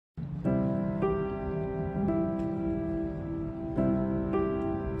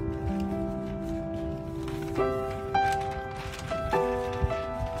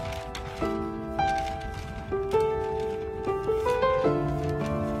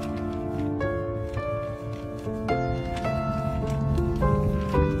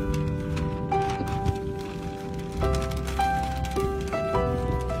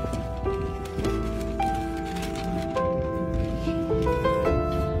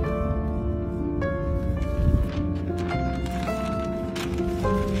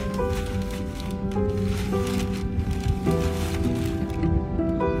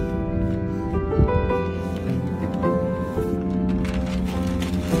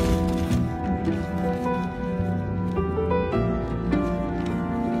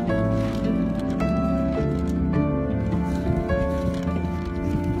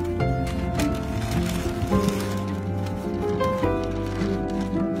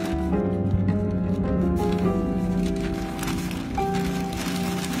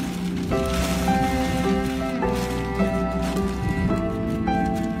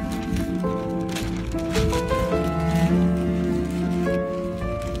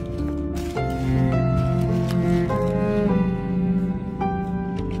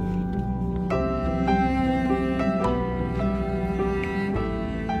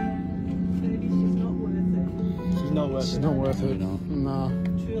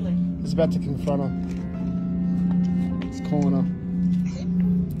He's about to confront her. He's calling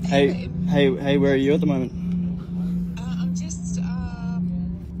her. Hey, where are you at the moment? I'm just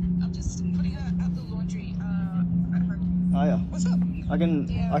putting her out the laundry at home. Oh yeah. What's up? I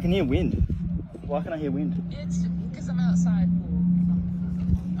can hear wind. Why can I hear wind? It's because I'm outside.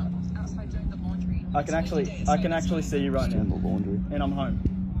 I'm outside doing the laundry. I can actually see you right now. The laundry. And I'm home.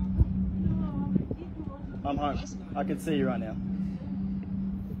 I'm home. I can see you right now.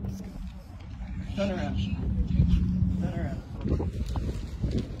 Turn around. Turn around.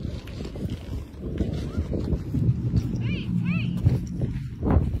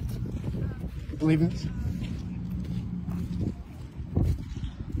 Believe in this?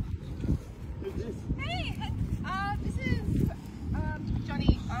 Hey, this is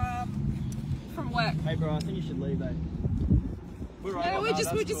Johnny from work. Hey bro, I think you should leave, eh? We're right. No, we're just.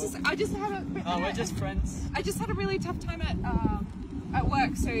 Cool. I just had a. Oh, we're just friends. I just had a really tough time at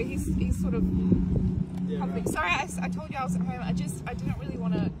work, so he's sort of. Yeah, Right. Sorry, I told you I was at home. I didn't really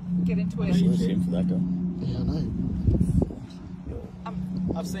want to get into it. Listen for that guy. Yeah, I know.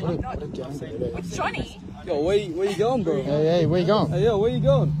 I've seen What you. a gang, dude. With Johnny. Yo, where you going, bro? Hey, where you going? Hey, yo, where you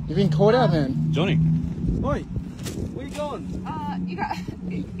going? You've been caught out, man. Johnny. Oi, where you going? You got.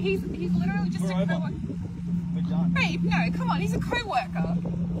 He's literally just We're a over. co-worker. We're done. Babe, no, come on, he's a co-worker.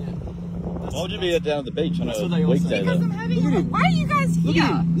 Why would you be down at the beach on That's a what they all say. weekday Because though? I'm having. Why are you guys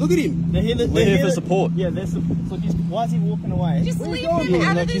here? Look at him. They're here, We're here for support. Yeah, they're support. Why is he walking away? Just Where leave you going? him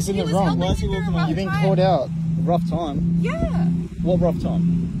out Like of this. he's in He the was wrong. helping Why is he you through a walking rough You've been time. caught out. Rough time. Yeah, What rough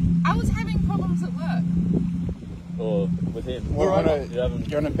time? I was having problems at work. Or with him. You're on You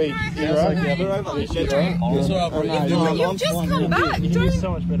haven't. a beat. No, You no, right? no, Yeah, we're no, over. no, It's no. right. It's alright, bro. Oh, no, You've no, you've just fine. come back. You can do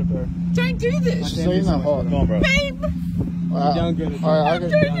so much better, bro. Don't do this, She's not even that hot. Come on, bro. babe. Down good. Don't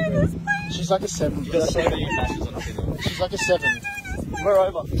do this, please. She's like a 7. You got so many matches on the field. She's like a 7. We're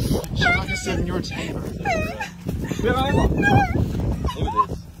over. She's like a 7. You're a 10. We're over.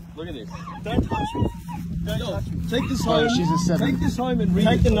 Look at this. Don't touch me. Don't touch me. Take this Oh, home. she's a 7. Take this home and read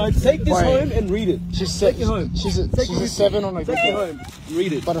Take it. the notes. Take this Wait. home and read it. She's Take it home. She's a 7 on a Take it home.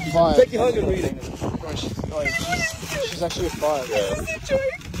 Read it. but a 5. Take it home and read it. Bro, she's actually a 5. Yeah. It's a joke.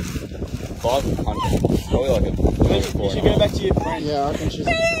 500. Probably like a You should go back to your friend. Yeah, I think she's.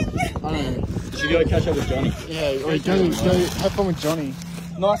 I don't know. You should go catch up with Johnny. Yeah, or go have fun with Johnny.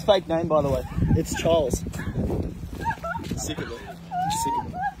 Nice fake name, by the way. It's Charles. Sick of it.